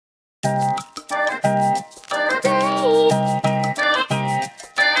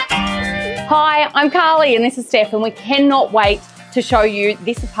I'm Carly and this is Steph, and we cannot wait to show you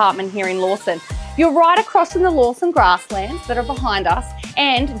this apartment here in Lawson. You're right across from the Lawson grasslands that are behind us,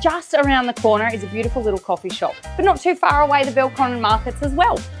 and just around the corner is a beautiful little coffee shop, but not too far away the Belconnen markets as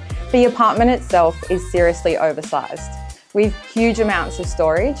well. The apartment itself is seriously oversized, with huge amounts of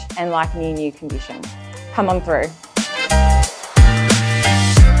storage and like new condition. Come on through.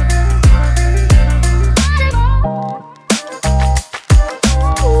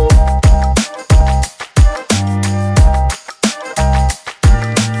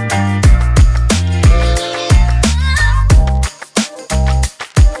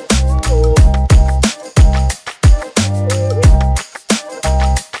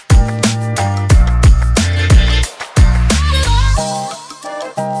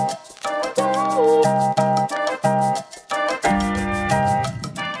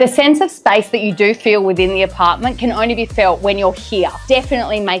 The sense of space that you do feel within the apartment can only be felt when you're here.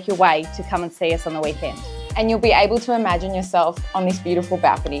 Definitely make your way to come and see us on the weekend. And you'll be able to imagine yourself on this beautiful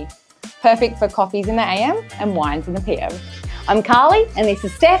balcony. Perfect for coffees in the AM and wines in the PM. I'm Carly and this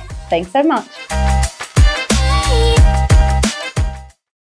is Steph. Thanks so much.